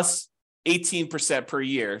 Plus 18% per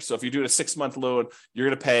year. So if you're doing a 6-month loan, you're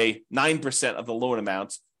going to pay 9% of the loan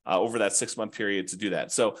amount over that 6-month period to do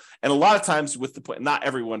that. So, and a lot of times with the point, not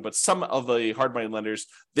everyone, but some of the hard money lenders,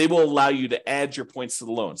 they will allow you to add your points to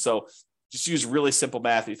the loan. So just use really simple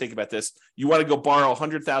math. If you think about this, you want to go borrow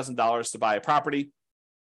 $100,000 to buy a property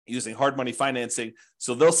using hard money financing.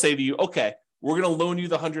 So they'll say to you, okay, we're going to loan you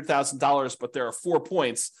the $100,000, but there are 4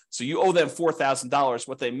 points. So you owe them $4,000.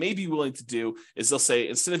 What they may be willing to do is they'll say,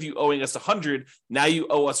 instead of you owing us 100, now you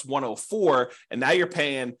owe us 104. And now you're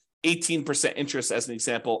paying 18% interest, as an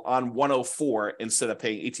example, on 104 instead of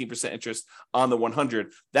paying 18% interest on the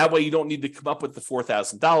 100. That way you don't need to come up with the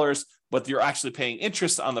 $4,000, but you're actually paying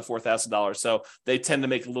interest on the $4,000. So they tend to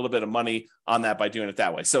make a little bit of money on that by doing it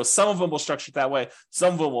that way. So some of them will structure it that way.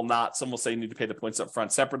 Some of them will not. Some will say you need to pay the points up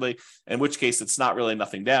front separately, in which case it's not really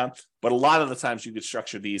nothing down. But a lot of the times you could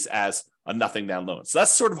structure these as a nothing down loan. So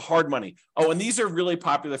that's sort of hard money. Oh, and these are really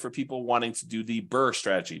popular for people wanting to do the BRRRR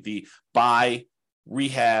strategy, the buy,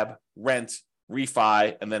 rehab, rent,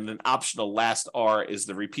 refi, and then an optional last R is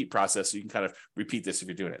the repeat process. So you can kind of repeat this if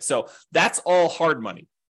you're doing it. So that's all hard money.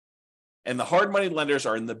 And the hard money lenders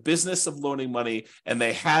are in the business of loaning money, and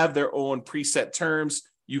they have their own preset terms.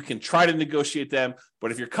 You can try to negotiate them,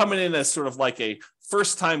 but if you're coming in as sort of like a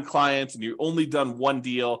first-time client and you've only done one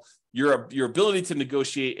deal, your ability to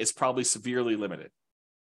negotiate is probably severely limited.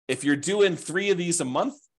 If you're doing 3 of these a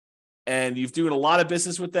month and you've doing a lot of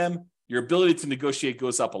business with them, your ability to negotiate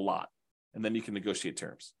goes up a lot, and then you can negotiate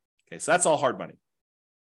terms. Okay, so that's all hard money.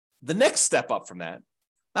 The next step up from that,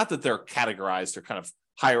 not that they're categorized or kind of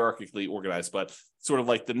hierarchically organized, but sort of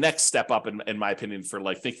like the next step up, in my opinion, for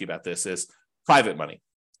like thinking about this is private money.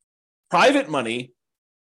 Private money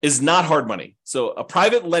is not hard money. So a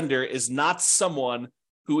private lender is not someone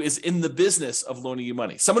who is in the business of loaning you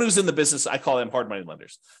money. Someone who's in the business, I call them hard money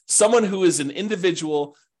lenders. Someone who is an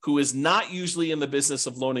individual who is not usually in the business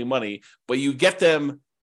of loaning money, but you get them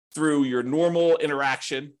through your normal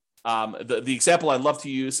interaction. The example I love to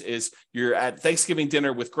use is you're at Thanksgiving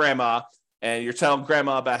dinner with grandma, and you're telling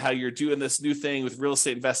grandma about how you're doing this new thing with real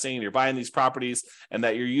estate investing and you're buying these properties and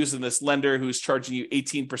that you're using this lender who's charging you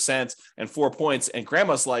 18% and 4 points. And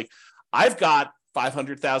grandma's like, I've got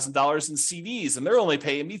 $500,000 in CDs and they're only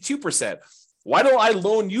paying me 2%. Why don't I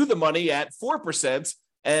loan you the money at 4%?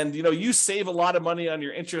 And, you save a lot of money on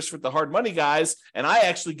your interest with the hard money guys, and I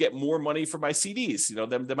actually get more money for my CDs,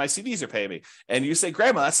 than my CDs are paying me. And you say,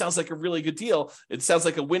 Grandma, that sounds like a really good deal. It sounds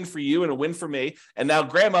like a win for you and a win for me. And now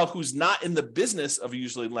Grandma, who's not in the business of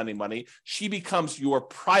usually lending money, she becomes your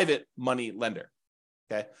private money lender,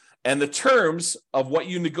 okay? And the terms of what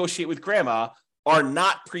you negotiate with Grandma are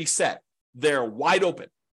not preset. They're wide open.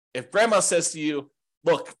 If Grandma says to you,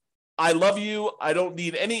 look, I love you. I don't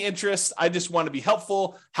need any interest. I just want to be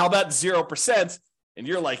helpful. How about 0%? And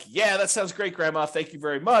you're like, yeah, that sounds great, Grandma. Thank you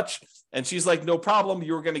very much. And she's like, no problem.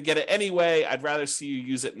 You were going to get it anyway. I'd rather see you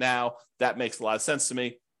use it now. That makes a lot of sense to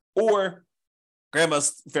me. Or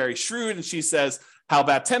Grandma's very shrewd and she says, how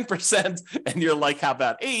about 10%? And you're like, how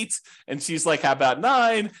about 8? And she's like, how about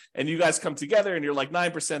 9? And you guys come together and you're like,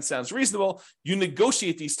 9% sounds reasonable. You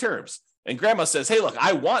negotiate these terms. And Grandma says, hey, look,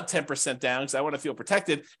 I want 10% down because I want to feel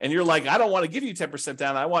protected. And you're like, I don't want to give you 10%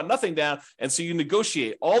 down. I want nothing down. And so you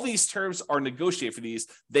negotiate. All these terms are negotiated for these.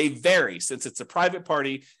 They vary since it's a private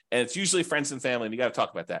party and it's usually friends and family. And you got to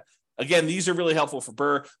talk about that. Again, these are really helpful for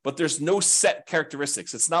BRRRR, but there's no set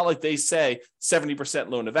characteristics. It's not like they say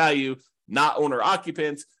 70% loan to value, not owner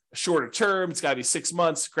occupant, shorter term. It's got to be 6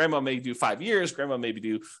 months. Grandma may do 5 years. Grandma maybe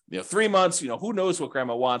do 3 months. Who knows what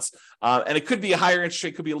grandma wants? And it could be a higher interest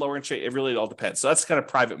rate, could be a lower interest rate. It really all depends. So that's kind of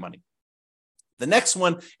private money. The next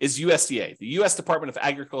one is USDA. The U.S. Department of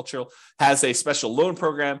Agriculture has a special loan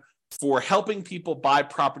program for helping people buy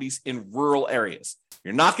properties in rural areas.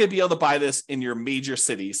 You're not going to be able to buy this in your major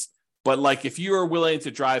cities, but like if you are willing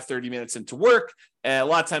to drive 30 minutes into work, and a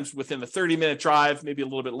lot of times within the 30-minute drive, maybe a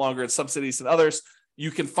little bit longer in some cities than others, you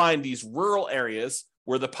can find these rural areas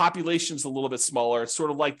where the population's a little bit smaller. It's sort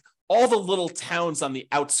of like all the little towns on the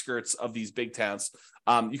outskirts of these big towns.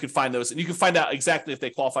 You can find those, and you can find out exactly if they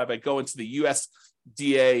qualify by going to the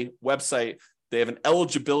USDA website. They have an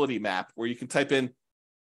eligibility map where you can type in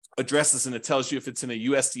addresses and it tells you if it's in a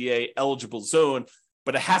USDA eligible zone.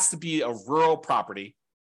 but it has to be a rural property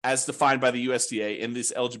as defined by the USDA in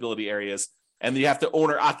these eligibility areas. And you have to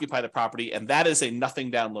own or occupy the property. And that is a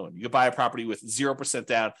nothing down loan. You can buy a property with 0%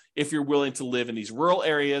 down if you're willing to live in these rural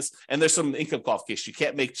areas. And there's some income qualification. You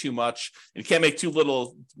can't make too much and you can't make too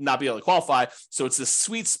little, not be able to qualify. So it's a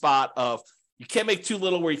sweet spot of you can't make too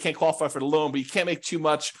little where you can't qualify for the loan, but you can't make too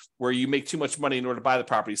much where you make too much money in order to buy the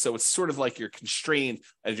property. So it's sort of like you're constrained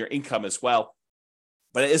as your income as well.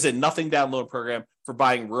 But it is a nothing down loan program for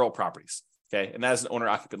buying rural properties. Okay. And that is an owner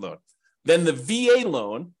occupant loan. Then the VA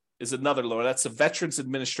loan is another loan. That's a Veterans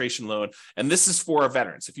Administration loan. And this is for our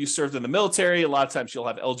veterans. If you served in the military, a lot of times you'll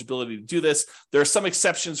have eligibility to do this. There are some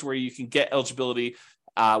exceptions where you can get eligibility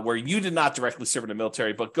where you did not directly serve in the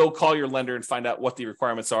military, but go call your lender and find out what the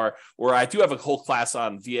requirements are. Or I do have a whole class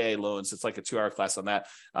on VA loans. It's like a 2-hour class on that.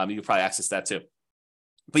 You can probably access that too.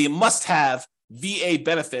 But you must have VA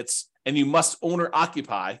benefits and you must own or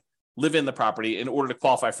occupy, live in the property in order to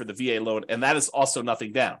qualify for the VA loan. And that is also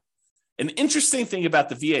nothing down. An interesting thing about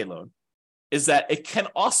the VA loan is that it can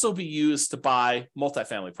also be used to buy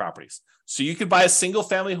multifamily properties. So you could buy a single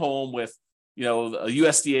family home with, a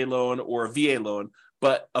USDA loan or a VA loan,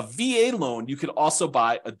 but a VA loan, you could also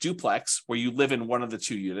buy a duplex where you live in one of the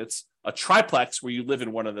 2 units, a triplex where you live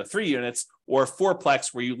in one of the 3 units, or a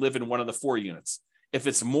fourplex where you live in one of the 4 units. If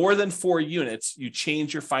it's more than 4 units, you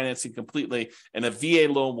change your financing completely, and a VA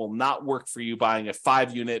loan will not work for you buying a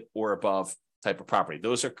 5-unit or above type of property.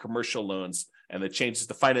 Those are commercial loans, and it changes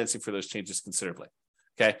the financing for those changes considerably.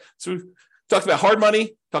 Okay, so we talked about hard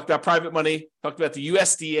money, talked about private money, talked about the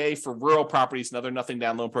USDA for rural properties, another nothing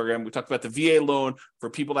down loan program. We talked about the VA loan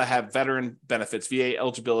for people that have veteran benefits, VA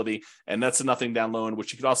eligibility, and that's a nothing down loan,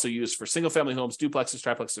 which you could also use for single family homes, duplexes,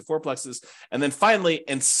 triplexes, fourplexes. And then finally,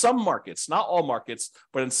 in some markets, not all markets,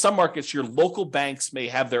 but in some markets, your local banks may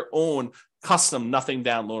have their own custom nothing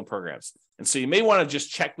down loan programs. And so you may want to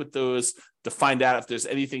just check with those to find out if there's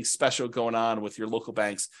anything special going on with your local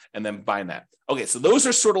banks and then buying that. Okay, so those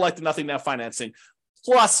are sort of like the nothing down financing.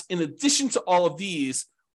 Plus, in addition to all of these,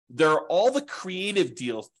 there are all the creative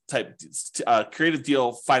deal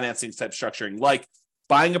financing type structuring, like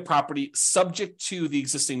buying a property subject to the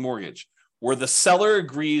existing mortgage, where the seller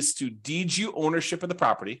agrees to deed you ownership of the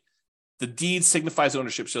property. The deed signifies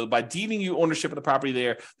ownership. So by deeding you ownership of the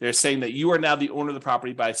property, they're saying that you are now the owner of the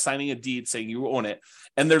property by signing a deed saying you own it.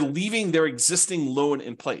 And they're leaving their existing loan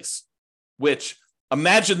in place, which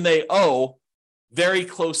imagine they owe very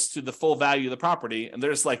close to the full value of the property. And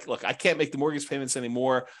they're just like, look, I can't make the mortgage payments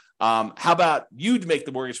anymore. How about you make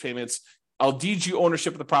the mortgage payments? I'll deed you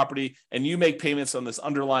ownership of the property and you make payments on this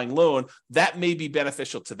underlying loan. That may be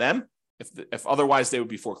beneficial to them if otherwise they would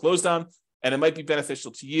be foreclosed on. And it might be beneficial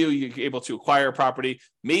to you. You're able to acquire a property,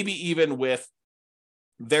 maybe even with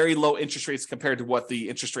very low interest rates compared to what the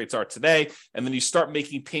interest rates are today. And then you start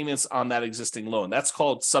making payments on that existing loan. That's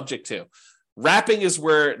called subject to. Wrapping is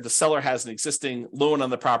where the seller has an existing loan on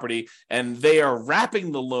the property and they are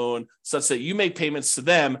wrapping the loan such that you make payments to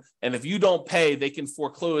them. And if you don't pay, they can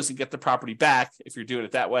foreclose and get the property back if you're doing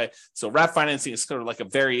it that way. So wrap financing is sort of like a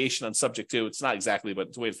variation on subject to. It's not exactly, but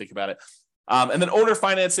it's a way to think about it. And then owner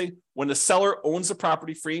financing, when the seller owns the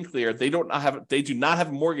property free and clear, they do not have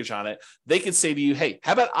a mortgage on it. They can say to you, hey,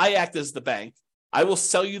 how about I act as the bank? I will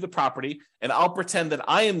sell you the property and I'll pretend that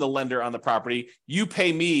I am the lender on the property. You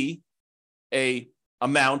pay me a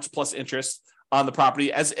amount plus interest on the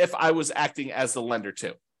property as if I was acting as the lender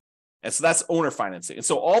too. And so that's owner financing. And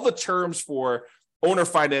so all the terms for owner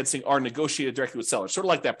financing are negotiated directly with sellers, sort of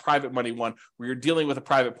like that private money one where you're dealing with a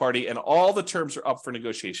private party and all the terms are up for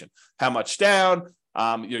negotiation. How much down,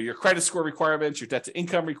 your credit score requirements, your debt to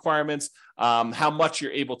income requirements, how much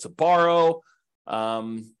you're able to borrow.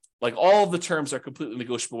 Like all of the terms are completely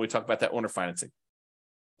negotiable when we talk about that owner financing.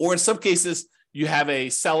 Or in some cases, you have a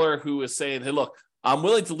seller who is saying, hey, look, I'm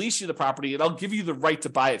willing to lease you the property and I'll give you the right to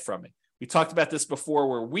buy it from me. We talked about this before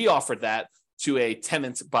where we offered that to a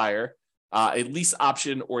tenant buyer. A lease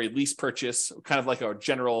option or a lease purchase, kind of like our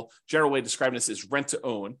general way of describing this is rent to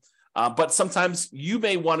own. But sometimes you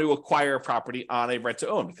may want to acquire a property on a rent to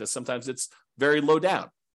own because sometimes it's very low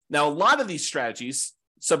down. Now, a lot of these strategies,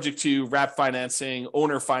 subject to wrap financing,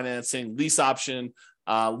 owner financing, lease option,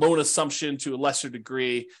 loan assumption to a lesser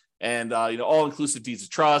degree, and all-inclusive deeds of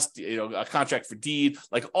trust, a contract for deed,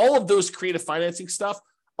 like all of those creative financing stuff,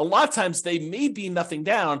 a lot of times they may be nothing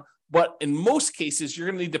down, but in most cases, you're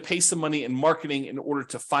going to need to pay some money in marketing in order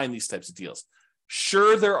to find these types of deals.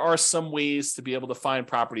 Sure, there are some ways to be able to find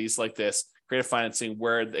properties like this, creative financing,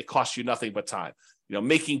 where it costs you nothing but time.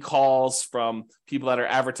 making calls from people that are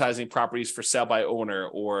advertising properties for sale by owner,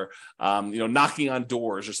 or knocking on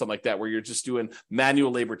doors or something like that, where you're just doing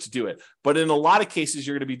manual labor to do it. But in a lot of cases,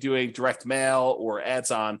 you're going to be doing direct mail or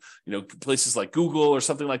ads on places like Google or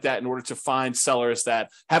something like that in order to find sellers that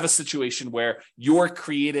have a situation where your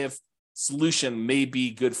creative solution may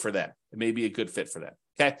be good for them. It may be a good fit for them.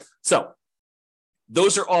 Okay, so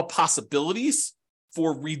those are all possibilities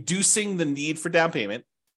for reducing the need for down payment.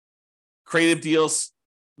 Creative deals,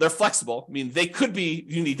 they're flexible. I mean, they could be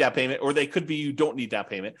you need down payment, or they could be you don't need down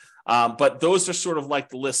payment. But those are sort of like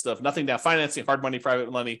the list of nothing down financing, hard money,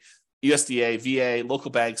 private money, USDA, VA,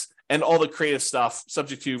 local banks, and all the creative stuff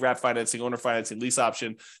subject to wrap financing, owner financing, lease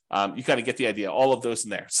option. You kind of get the idea, all of those in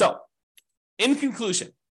there. So in conclusion,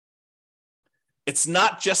 it's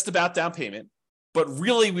not just about down payment, but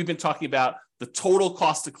really we've been talking about the total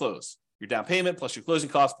cost to close. Your down payment plus your closing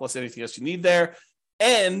costs plus anything else you need there,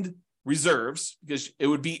 and reserves, because it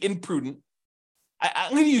would be imprudent.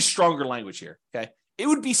 I'm going to use stronger language here, okay? It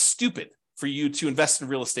would be stupid for you to invest in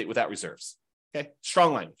real estate without reserves, okay?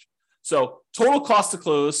 Strong language. So total cost to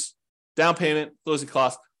close, down payment, closing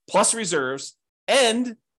costs, plus reserves.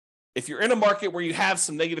 And if you're in a market where you have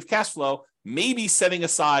some negative cash flow, maybe setting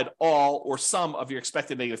aside all or some of your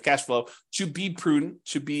expected negative cash flow to be prudent,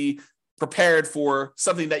 to be prepared for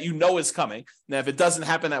something that is coming. Now, if it doesn't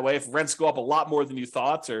happen that way, if rents go up a lot more than you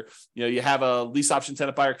thought, or you have a lease option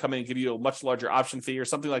tenant buyer come in and give you a much larger option fee or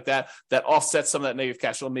something like that, that offsets some of that negative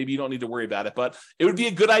cash flow, maybe you don't need to worry about it. But it would be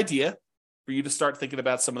a good idea for you to start thinking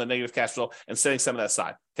about some of the negative cash flow and setting some of that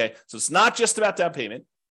aside. Okay, so it's not just about down payment.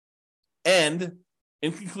 And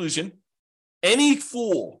in conclusion, any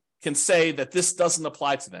fool can say that this doesn't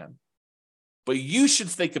apply to them, but you should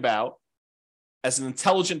think about, as an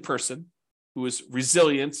intelligent person who is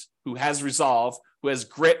resilient, who has resolve, who has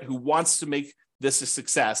grit, who wants to make this a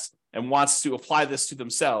success and wants to apply this to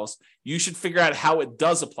themselves, you should figure out how it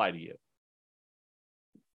does apply to you.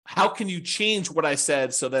 How can you change what I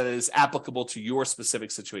said so that it is applicable to your specific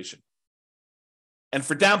situation? And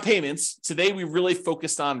for down payments, today we really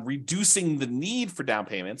focused on reducing the need for down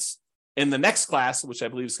payments. In the next class, which I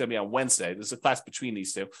believe is going to be on Wednesday, there's a class between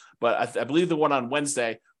these two, but I believe the one on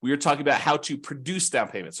Wednesday, we were talking about how to produce down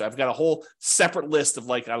payments. So I've got a whole separate list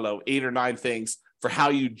of 8 or 9 things for how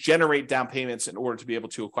you generate down payments in order to be able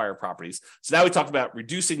to acquire properties. So now we talked about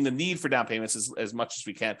reducing the need for down payments as much as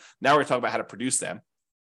we can. Now we're talking about how to produce them,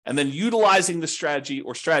 and then utilizing the strategy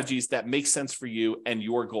or strategies that make sense for you and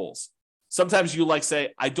your goals. Sometimes you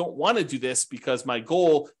say, I don't want to do this because my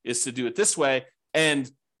goal is to do it this way,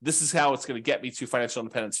 and this is how it's going to get me to financial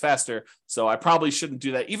independence faster. So I probably shouldn't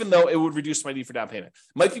do that, even though it would reduce my need for down payment.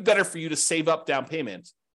 It might be better for you to save up down payment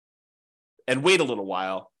and wait a little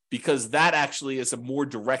while, because that actually is a more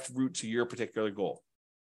direct route to your particular goal.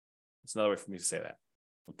 That's another way for me to say that.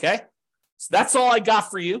 Okay? So that's all I got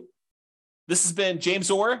for you. This has been James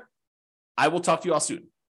Orr. I will talk to you all soon.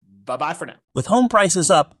 Bye-bye for now. With home prices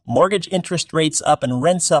up, mortgage interest rates up, and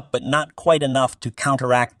rents up, but not quite enough to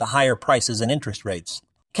counteract the higher prices and interest rates,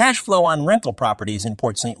 cash flow on rental properties in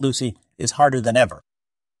Port St. Lucie is harder than ever.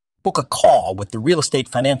 Book a call with the Real Estate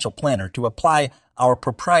Financial Planner to apply our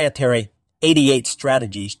proprietary 88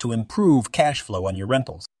 strategies to improve cash flow on your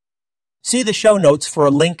rentals. See the show notes for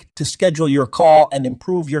a link to schedule your call and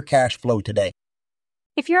improve your cash flow today.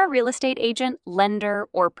 If you're a real estate agent, lender,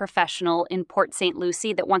 or professional in Port St.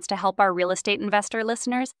 Lucie that wants to help our real estate investor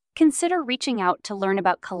listeners, consider reaching out to learn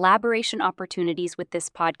about collaboration opportunities with this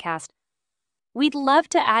podcast. We'd love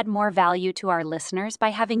to add more value to our listeners by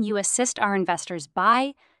having you assist our investors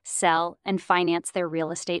buy, sell, and finance their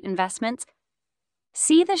real estate investments.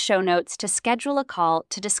 See the show notes to schedule a call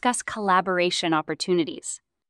to discuss collaboration opportunities.